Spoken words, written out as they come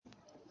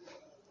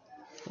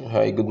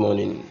Hi, good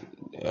morning.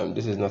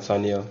 This is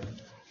Nathaniel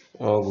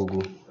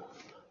Ogugu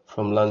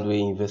from Landway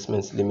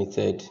Investments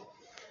Limited.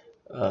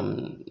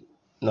 Um,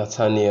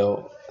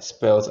 Nathaniel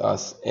spelled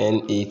as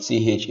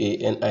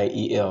Nathaniel.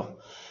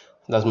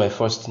 That's my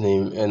first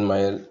name, and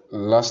my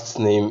last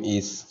name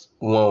is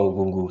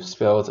Nwaogugu,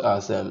 spelled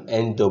as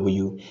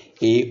Nwaogugu.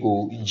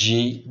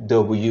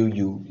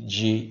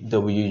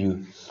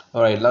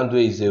 All right,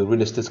 Landway is a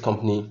real estate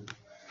company,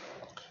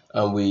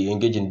 and we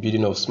engage in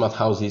building of smart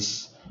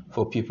houses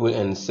for people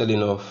and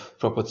selling of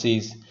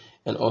properties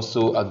and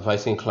also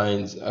advising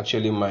clients.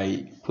 Actually,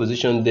 my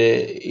position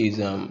there is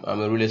I'm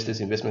a real estate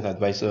investment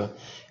advisor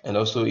and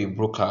also a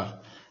broker,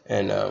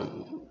 and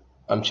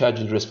I'm charged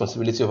with the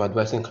responsibility of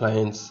advising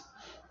clients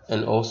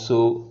and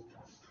also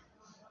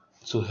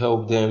to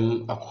help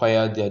them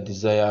acquire their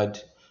desired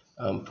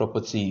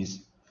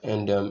properties,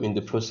 and in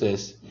the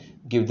process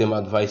give them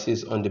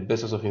advices on the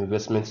best sorts of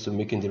investments to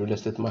make in the real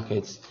estate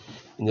markets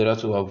in order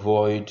to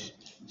avoid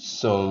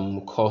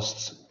some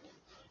costs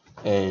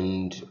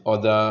and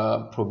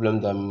other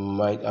problems that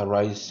might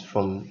arise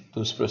from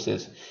those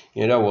process.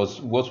 In other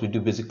words, what we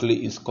do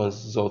basically is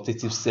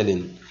consultative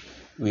selling.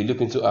 We look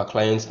into our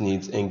clients'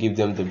 needs and give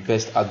them the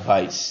best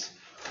advice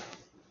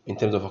in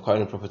terms of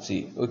acquiring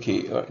property.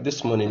 Okay,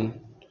 this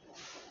morning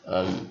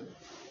um,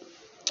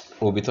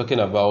 we'll be talking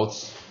about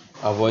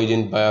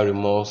avoiding buyer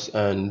remorse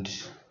and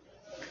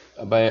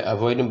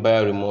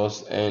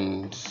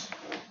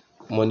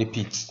money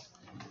pits.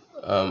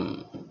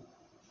 Um,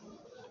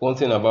 One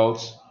thing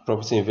about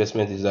property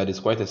investment is that it's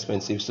quite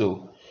expensive.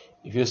 So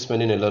if you're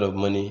spending a lot of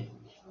money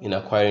in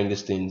acquiring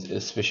these things,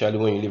 especially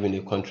when you live in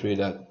a country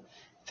that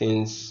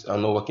things are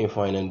not working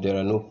fine and there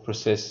are no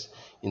process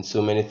in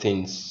so many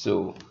things,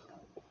 so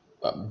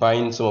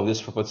buying some of these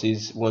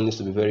properties, one needs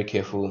to be very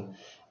careful.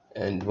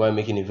 And while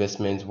making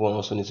investments, one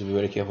also needs to be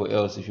very careful.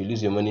 Else, if you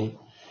lose your money,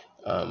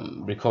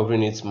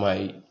 recovering it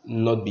might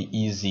not be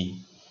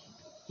easy.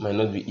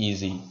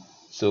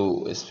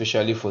 So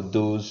especially for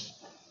those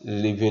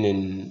living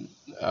in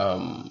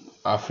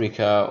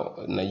Africa,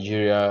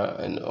 Nigeria,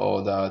 and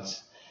all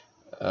that,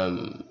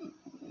 um,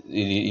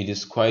 it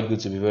is quite good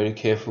to be very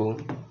careful.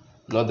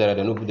 Not that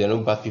there are no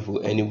bad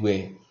people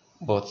anywhere,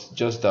 but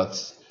just that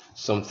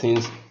some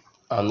things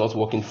are not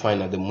working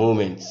fine at the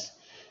moment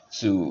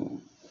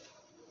to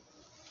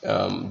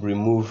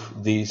remove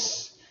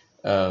these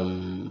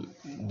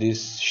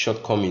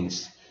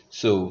shortcomings.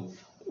 So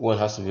one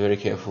has to be very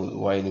careful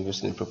while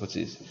investing in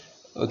properties.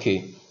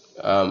 Okay,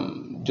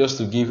 just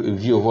to give a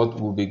view of what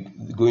we'll be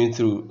going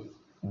through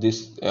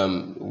this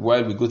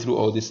while we go through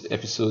all these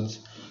episodes.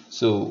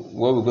 So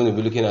what we're going to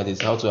be looking at is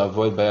how to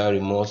avoid buyer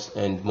remorse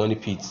and money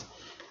pits.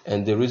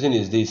 And the reason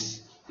is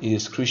this: it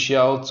is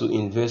crucial to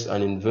invest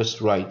and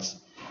invest right.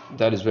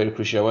 That is very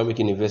crucial. While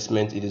making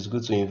investment, it is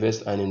good to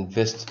invest and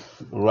invest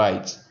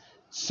right.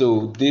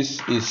 So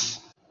this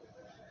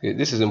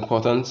is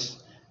important,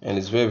 and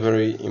it's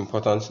very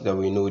important that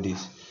we know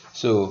this.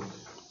 So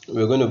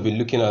we're going to be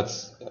looking at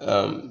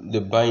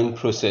the buying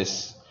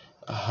process,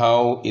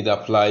 how it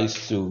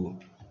applies to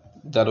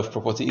that of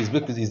property.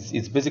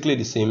 It's basically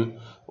the same.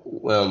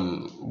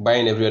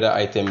 Buying every other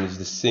item is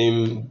the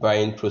same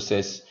buying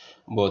process,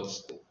 but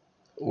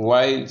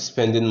while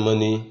spending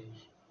money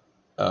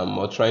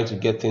or trying to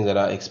get things that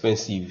are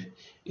expensive,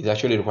 it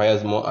actually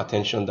requires more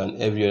attention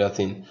than every other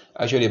thing.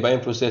 Actually, the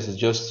buying process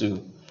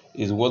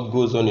is what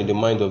goes on in the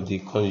mind of the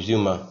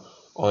consumer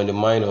or in the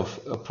mind of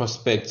a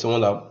prospect,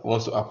 someone that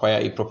wants to acquire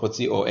a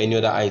property or any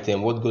other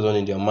item, what goes on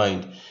in their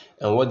mind.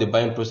 And what the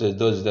buying process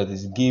does is that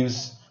it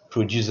gives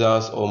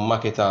producers or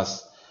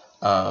marketers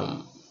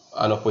an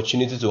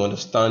opportunity to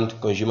understand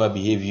consumer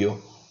behavior,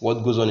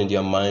 what goes on in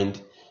their mind,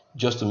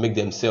 just to make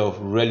themselves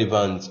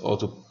relevant or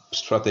to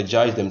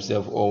strategize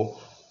themselves or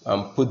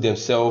put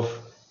themselves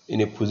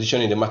in a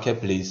position in the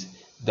marketplace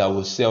that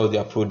will sell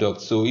their product.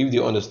 So if they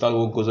understand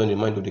what goes on in the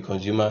mind of the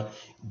consumer,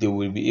 they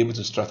will be able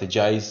to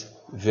strategize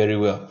very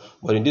well.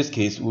 But in this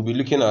case, we'll be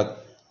looking at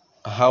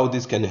how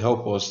this can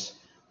help us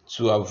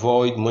to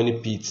avoid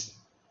money pits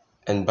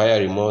and buyer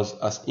remorse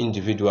as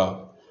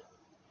individual.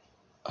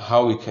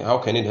 How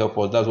can it help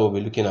us? That's what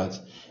we're looking at.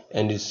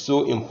 And it's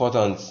so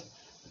important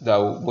that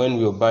when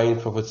we're buying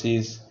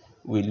properties,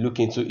 we look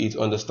into it,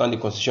 understand the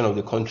constitution of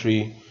the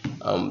country,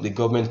 the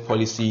government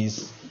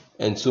policies,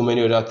 and so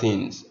many other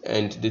things,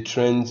 and the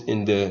trends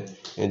in the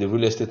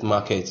real estate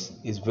market.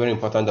 It's very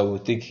important that we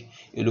take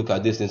a look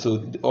at this. And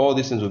so all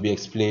these things will be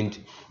explained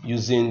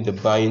using the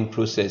buying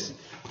process.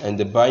 And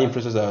the buying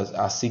process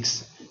are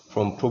six: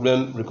 from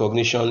problem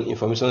recognition,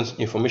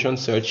 information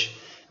search,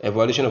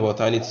 evaluation of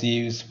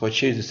alternatives,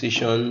 purchase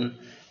decision,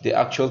 the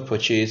actual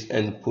purchase,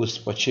 and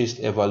post-purchase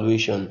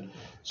evaluation.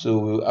 So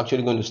we're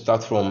actually going to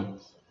start from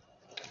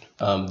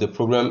the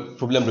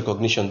problem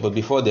recognition. But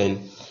before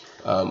then,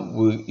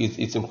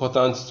 it's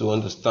important to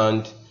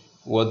understand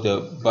what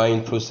the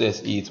buying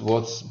process is,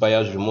 what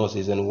buyer's remorse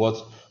is, and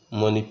what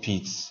money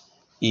pits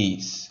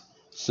is.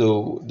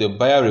 So the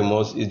buyer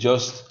remorse is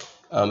just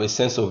a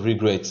sense of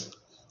regret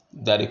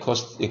that a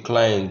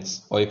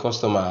client or a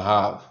customer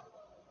have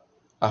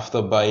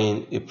after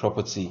buying a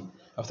property.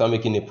 after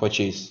making a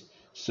purchase.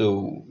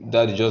 So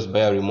that is just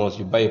buyer remorse.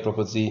 You buy a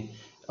property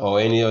or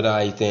any other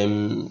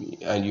item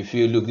and you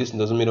feel, look, this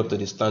doesn't meet up to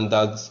the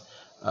standards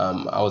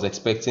I was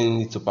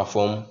expecting it to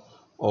perform,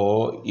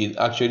 or it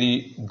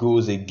actually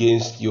goes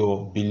against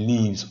your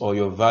beliefs or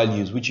your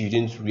values, which you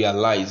didn't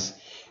realize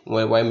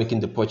while making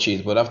the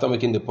purchase. But after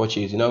making the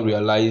purchase, you now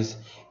realize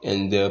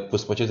in the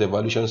post-purchase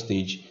evaluation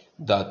stage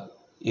that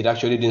it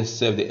actually didn't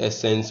serve the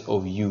essence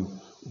of you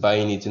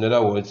buying it. In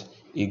other words,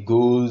 it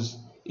goes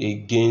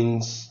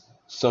against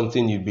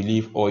something you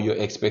believe or your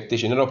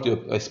expectation, not up to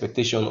your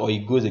expectation, or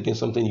it goes against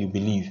something you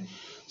believe.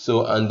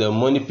 So, and the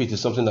money pit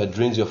is something that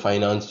drains your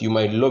finance. You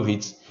might love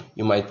it,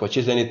 you might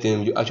purchase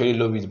anything, you actually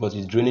love it, but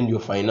it's draining your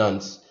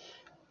finance.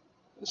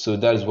 So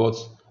that is what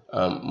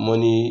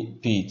money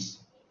pit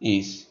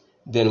is.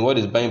 Then what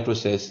is buying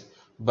process?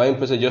 Buying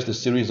process is just a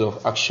series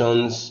of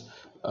actions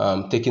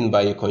taken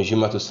by a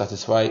consumer to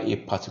satisfy a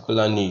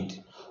particular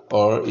need,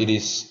 or it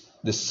is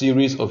the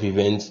series of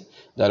events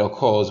that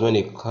occurs when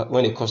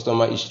a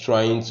customer is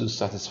trying to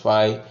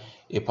satisfy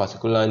a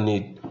particular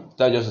need.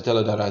 That just to tell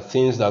us that there are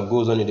things that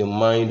goes on in the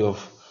mind of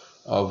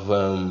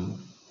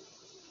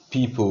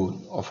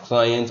people, of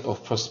clients,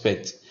 of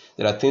prospects.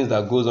 There are things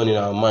that goes on in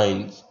our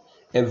minds,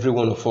 every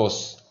one of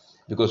us,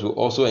 because we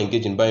also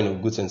engage in buying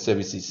of goods and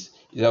services.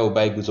 Either we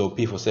buy goods or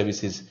pay for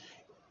services.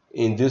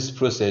 In this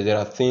process, there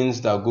are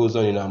things that goes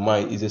on in our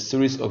mind. It's a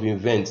series of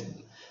events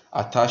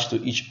attached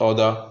to each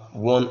other,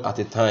 one at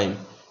a time.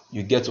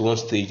 You get to one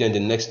stage, then the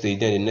next stage,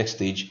 then the next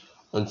stage,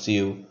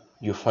 until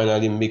you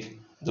finally make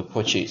the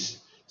purchase.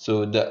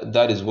 So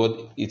that is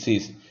what it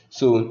is.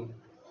 So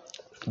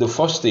the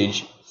first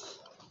stage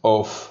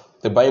of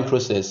the buying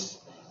process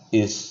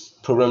is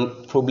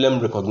problem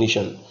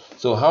recognition.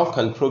 So how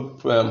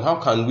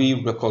can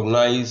we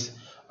recognize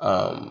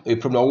a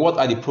problem? What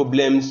are the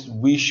problems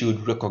we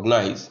should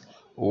recognize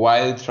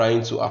while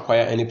trying to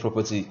acquire any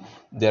property?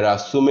 There are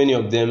so many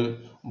of them,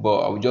 but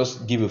I'll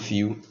just give a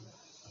few.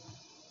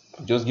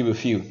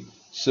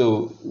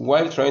 So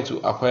while trying to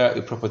acquire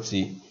a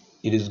property,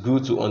 it is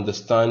good to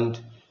understand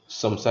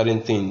some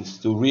certain things,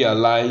 to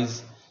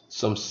realize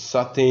some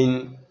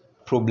certain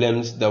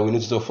problems that we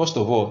need to solve. First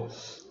of all,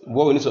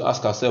 what we need to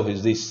ask ourselves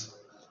is this: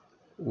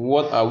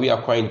 what are we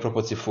acquiring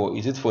property for?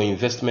 Is it for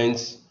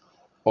investment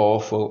or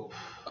for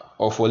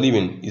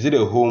living? Is it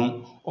a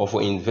home or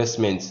for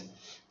investment?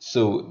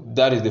 So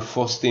that is the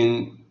first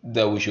thing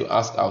that we should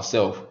ask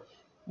ourselves.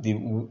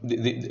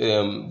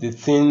 The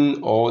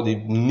thing or the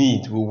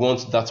need we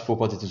want that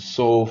property to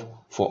solve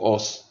for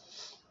us.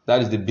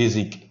 That is the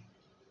basic.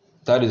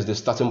 That is the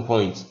starting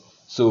point.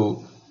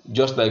 So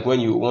just like when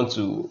you want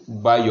to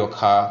buy your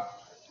car,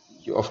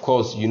 of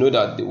course you know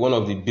that one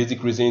of the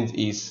basic reasons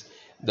is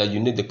that you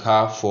need the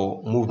car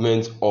for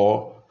movement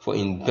or for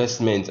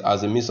investment,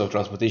 as a means of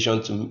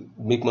transportation to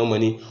make more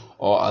money,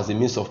 or as a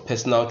means of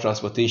personal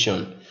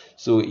transportation.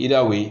 So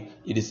either way,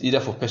 it is either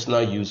for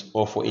personal use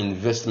or for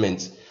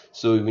investment.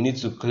 So we need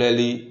to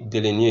clearly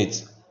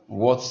delineate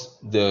what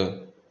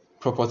the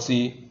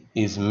property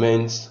is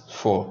meant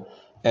for.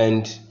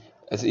 And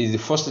as is the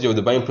first stage of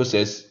the buying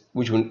process,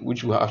 which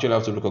we actually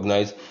have to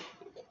recognize.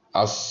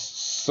 As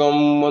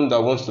someone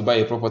that wants to buy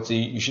a property,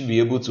 you should be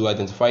able to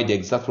identify the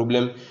exact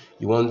problem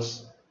you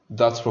want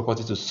that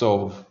property to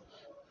solve.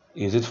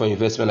 Is it for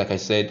investment, like I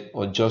said,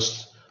 or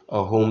just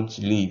a home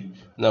to live?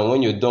 Now,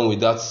 when you're done with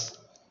that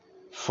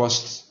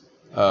first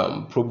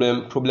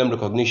problem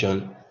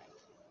recognition,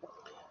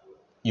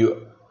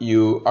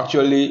 you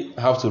actually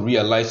have to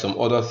realize some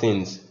other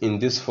things in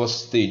this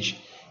first stage.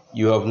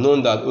 You have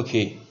known that,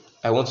 okay,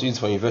 I want to use it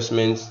for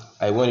investment,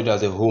 I want it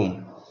as a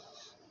home.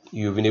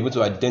 You've been able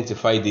to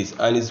identify this,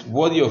 and it's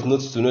worthy of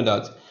note to know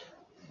that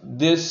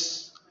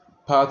this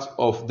part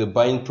of the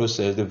buying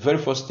process, the very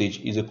first stage,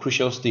 is a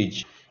crucial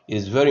stage. It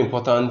is very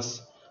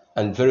important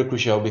and very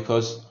crucial,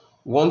 because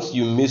once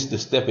you miss the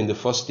step in the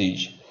first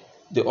stage,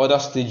 the other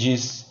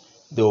stages,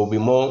 there will be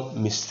more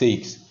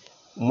mistakes.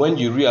 When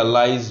you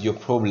realize your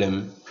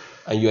problem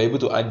and you're able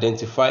to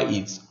identify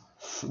it,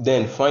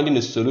 then finding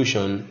a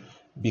solution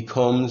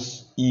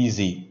becomes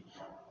easy,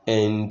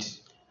 and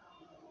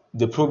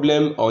the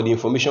problem or the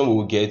information we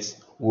will get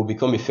will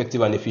become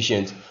effective and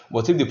efficient.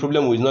 But if the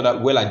problem is not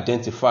that well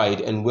identified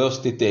and well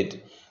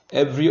stated,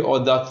 every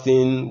other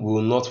thing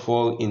will not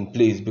fall in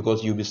place,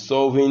 because you'll be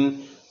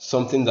solving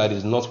something that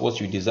is not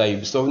what you desire. You'll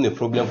be solving a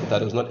problem that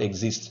does not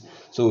exist.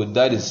 So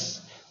that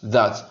is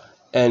that.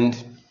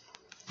 And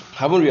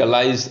having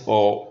realized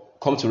or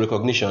come to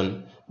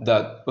recognition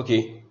that,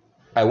 okay,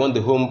 I want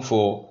the home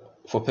for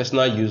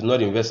personal use,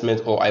 not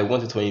investment, or I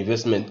want it for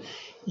investment.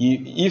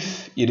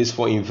 If it is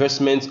for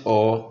investment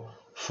or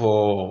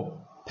for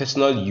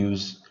personal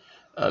use,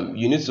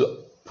 you need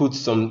to put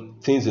some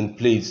things in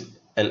place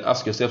and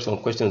ask yourself some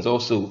questions.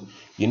 Also,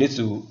 you need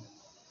to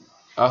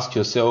ask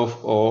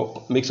yourself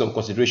or make some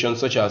considerations,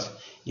 such as,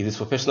 if it's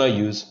for personal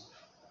use,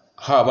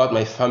 how about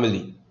my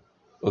family?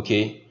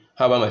 Okay,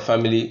 how about my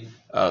family?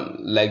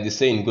 Like the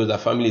saying goes,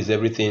 that family is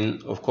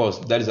everything. Of course,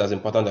 that is as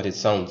important as it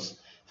sounds.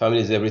 Family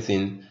is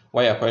everything.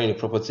 While you're acquiring a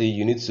property,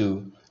 you need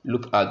to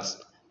look at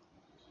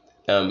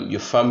your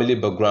family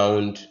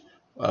background,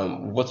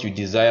 what you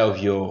desire of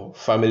your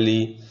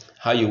family,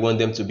 how you want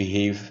them to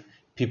behave,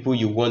 people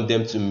you want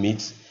them to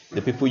meet,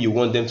 the people you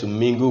want them to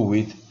mingle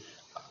with.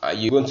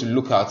 You're going to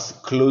look at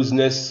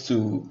closeness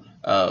to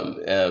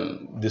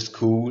the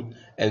school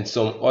and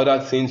some other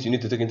things you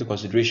need to take into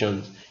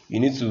consideration. You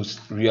need to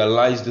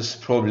realize this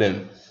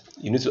problem.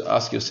 You need to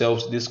ask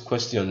yourselves these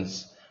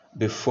questions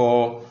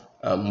before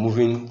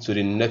moving to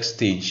the next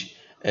stage.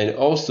 And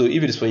also,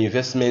 if it is for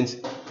investment,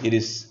 it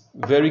is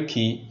very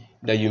key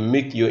that you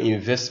make your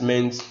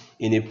investment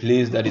in a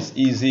place that is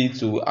easy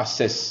to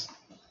access.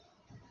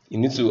 You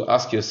need to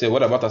ask yourself,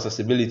 what about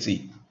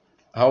accessibility?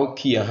 How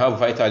key and how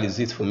vital is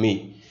it for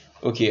me?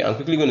 Okay, I'm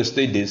quickly going to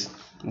state this,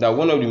 that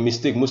one of the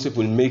mistakes most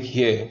people make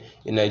here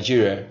in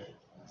Nigeria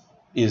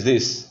is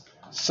this.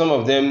 Some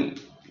of them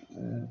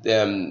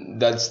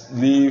that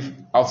live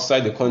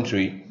outside the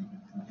country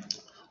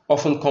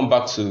often come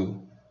back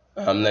to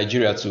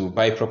Nigeria to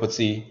buy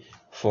property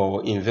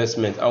for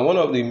investment. And one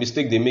of the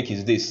mistakes they make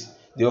is this.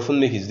 They often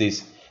make is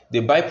this. They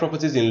buy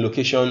properties in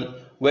location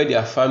where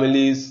their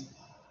families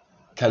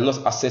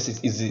cannot access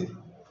it easily.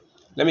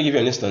 Let me give you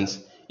an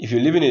instance. If you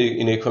live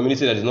in a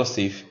community that is not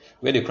safe,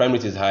 where the crime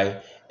rate is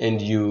high,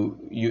 and you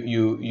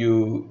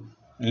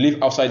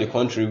live outside the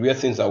country where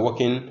things are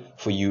working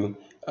for you,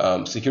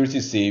 security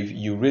is safe,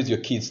 you raise your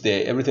kids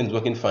there, everything is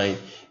working fine,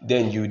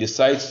 then you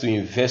decide to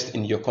invest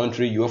in your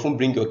country. You often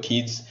bring your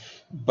kids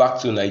back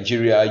to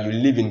Nigeria, you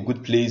live in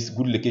good place,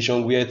 good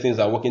location where things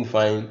are working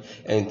fine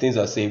and things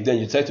are safe. Then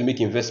you decide to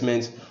make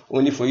investments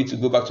only for you to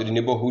go back to the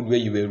neighborhood where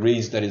you were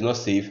raised that is not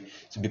safe,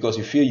 because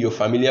you feel you're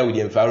familiar with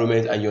the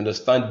environment and you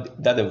understand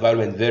that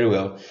environment very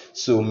well.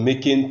 So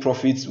making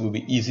profits will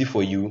be easy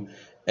for you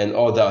and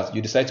all that.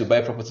 You decide to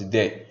buy property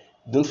there.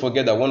 Don't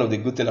forget that one of the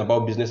good things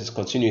about business is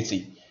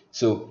continuity.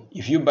 So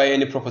if you buy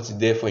any property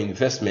there for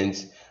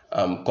investment,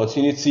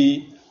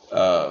 continuity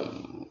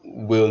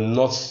will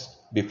not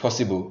be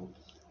possible,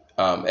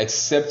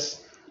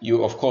 except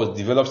you of course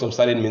develop some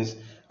certain means.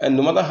 And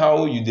no matter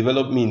how you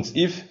develop means,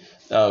 if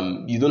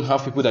you don't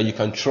have people that you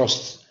can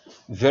trust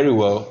very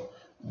well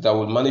that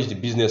will manage the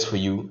business for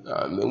you,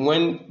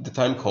 when the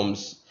time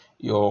comes,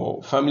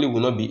 your family will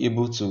not be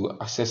able to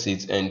access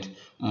it and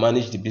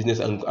manage the business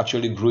and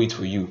actually grow it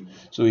for you.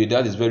 So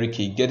that is very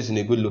key. Get it in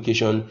a good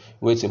location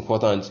where it's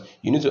important.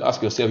 You need to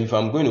ask yourself, if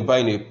I'm going to buy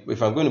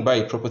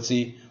a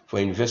property for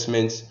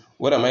investment,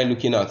 what am I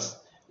looking at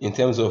in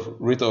terms of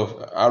rate of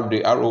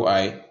the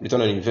ROI,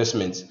 return on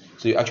investment?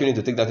 So you actually need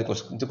to take that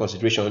into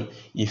consideration.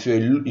 If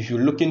you're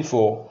looking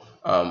for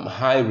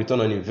high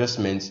return on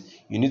investment,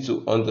 you need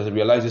to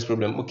realize this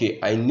problem. Okay,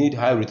 I need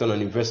high return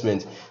on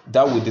investment.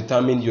 That will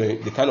determine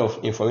the kind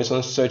of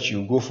information search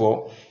you go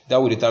for. That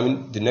will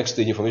determine the next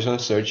stage, information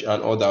search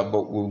and all that.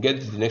 But we'll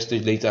get to the next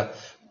stage later.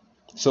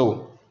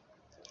 So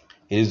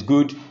it is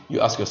good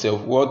you ask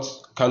yourself, what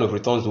kind of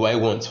returns do I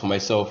want for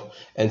myself?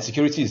 And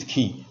security is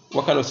key.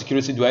 What kind of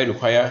security do I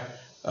require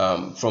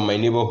from my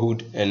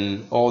neighborhood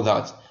and all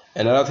that?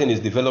 Another thing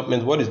is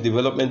development. What is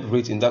development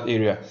rate in that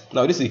area?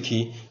 Now this is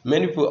key.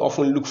 Many people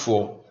often look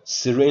for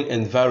serene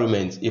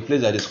environment, a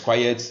place that is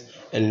quiet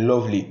and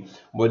lovely,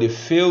 but they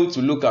fail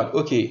to look at,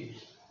 okay,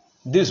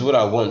 this is what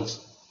I want,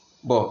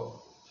 but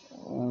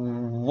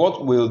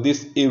what will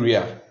this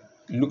area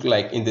look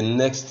like in the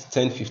next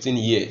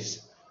 10-15 years,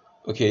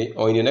 okay,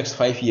 or in the next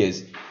 5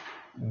 years?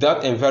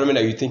 That environment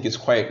that you think is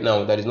quiet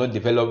now, that is not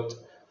developed,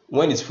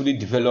 when it's fully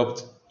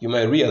developed, you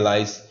might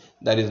realize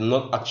that is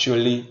not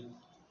actually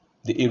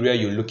the area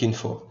you're looking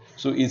for.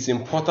 So it's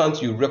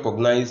important you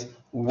recognize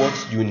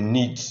what you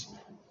need,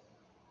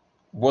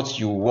 what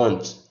you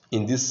want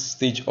in this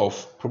stage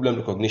of problem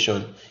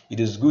recognition. It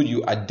is good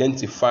you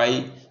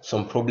identify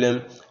some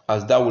problem,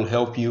 as that will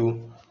help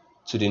you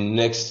to the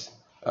next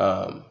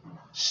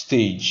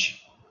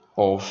stage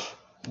of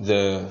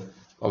the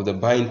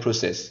buying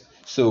process.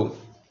 So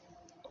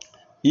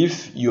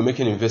if you make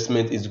an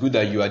investment, it's good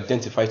that you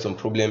identify some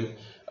problem.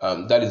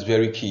 That is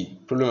very key.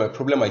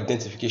 Problem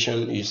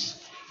identification is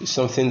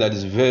something that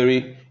is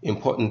very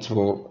important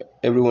for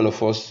every one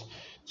of us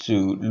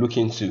to look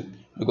into,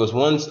 because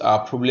once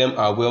our problem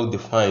are well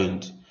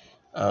defined,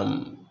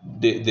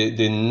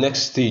 the next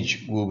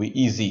stage will be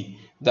easy.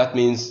 That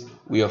means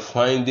we are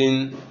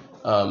finding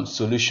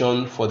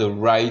solution for the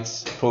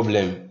right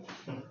problem.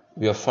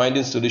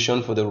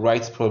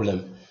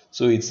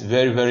 So it's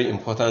very, very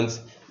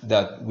important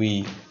that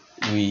we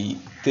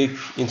take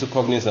into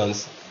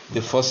cognizance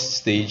the first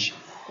stage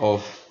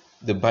of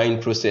the buying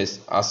process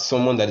as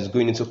someone that is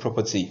going into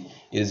property.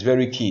 It is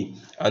very key.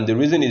 And the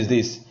reason is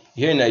this: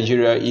 here in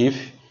Nigeria,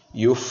 if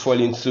you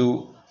fall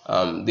into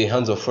the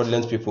hands of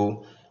fraudulent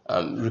people,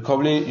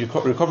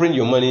 recovering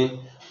your money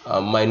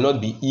might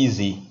not be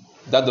easy.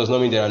 That does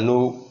not mean there are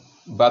no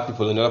bad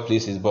people in other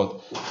places,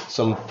 but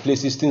some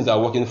places things are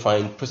working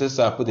fine, processes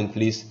are put in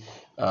place,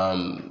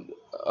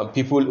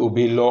 people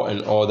obey law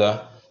and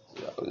order,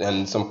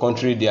 and some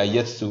country they are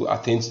yet to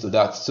attain to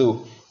that.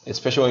 So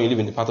especially when you live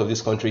in the part of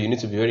this country, you need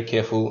to be very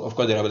careful. Of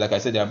course, there are, like I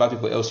said, there are bad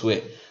people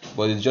elsewhere,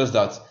 but it's just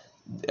that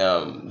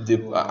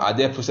are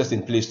there processes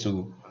in place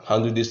to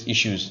handle these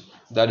issues.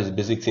 That is the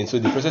basic thing. So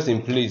the process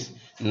in place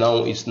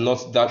now is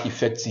not that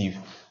effective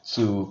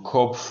to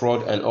curb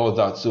fraud and all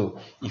that. So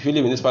if you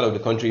live in this part of the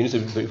country, you need to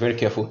be very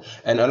careful.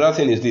 And another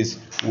thing is this: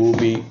 when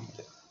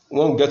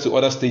we get to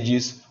other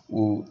stages,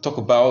 we'll talk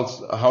about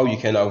how you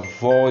can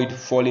avoid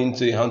falling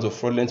into the hands of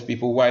fraudulent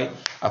people while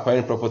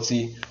acquiring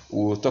property.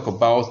 We'll talk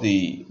about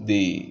the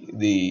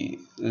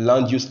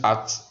Land Use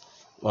Act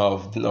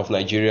of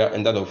Nigeria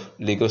and that of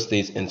Lagos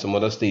State and some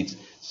other states,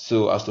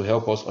 so as to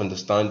help us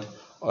understand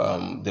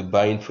the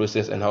buying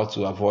process and how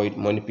to avoid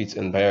money pits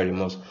and buyer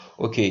remorse.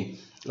 Okay,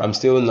 I'm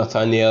still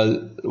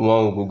Nathaniel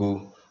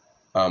Nwaogugu,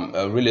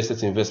 a real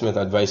estate investment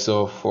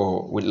advisor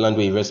with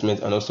Landway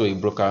Investment and also a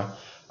broker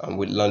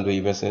with Landway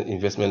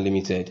Investment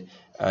Limited.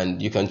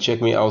 And you can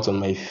check me out on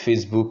my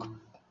Facebook.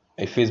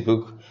 My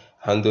Facebook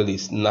handle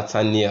is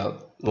Nathaniel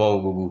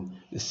Nwaogugu.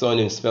 The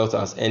surname spelled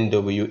as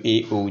Nwaogugu.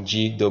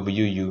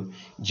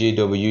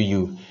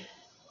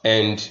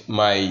 And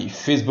my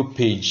Facebook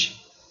page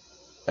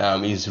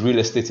is Real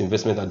Estate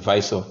Investment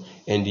Advisor,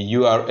 and the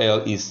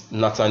URL is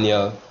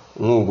Nathaniel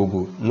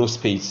Nwaogugu, no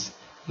space.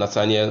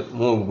 Nathaniel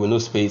Nwaogugu, no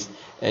space.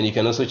 And you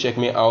can also check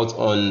me out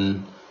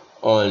on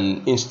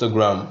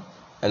Instagram,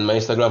 and my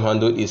Instagram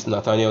handle is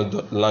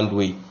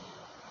Nathaniel.landway.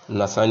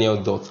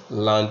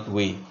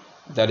 Nathaniel.landway.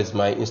 That is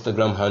my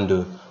Instagram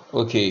handle.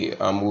 Okay,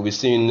 we'll be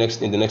seeing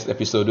in the next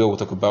episode where we'll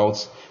talk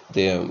about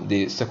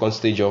the second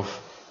stage of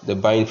the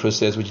buying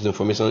process, which is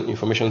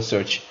information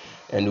search,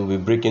 and we'll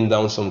be breaking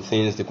down some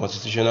things,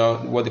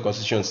 what the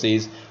Constitution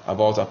says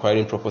about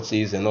acquiring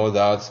properties and all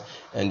that,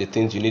 and the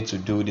things you need to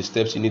do, the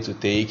steps you need to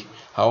take,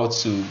 how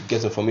to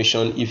get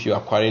information if you're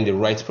acquiring the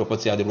right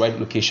property at the right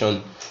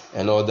location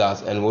and all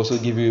that. And we'll also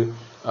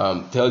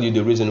tell you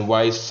the reason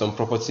why some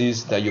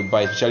properties that you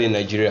buy, especially in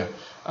Nigeria,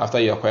 after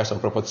you acquire some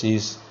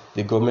properties,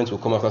 the government will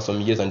come after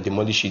some years and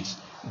demolish it.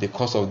 The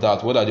cause of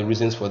that, what are the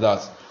reasons for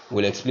that?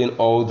 We'll explain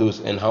all those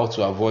and how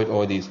to avoid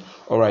all this.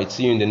 Alright,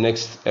 see you in the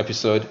next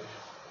episode.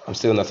 I'm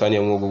still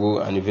Nathaniel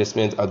Nwaogugu, an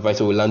investment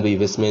advisor with Landway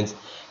Investment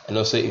and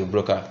also a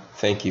broker.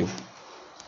 Thank you.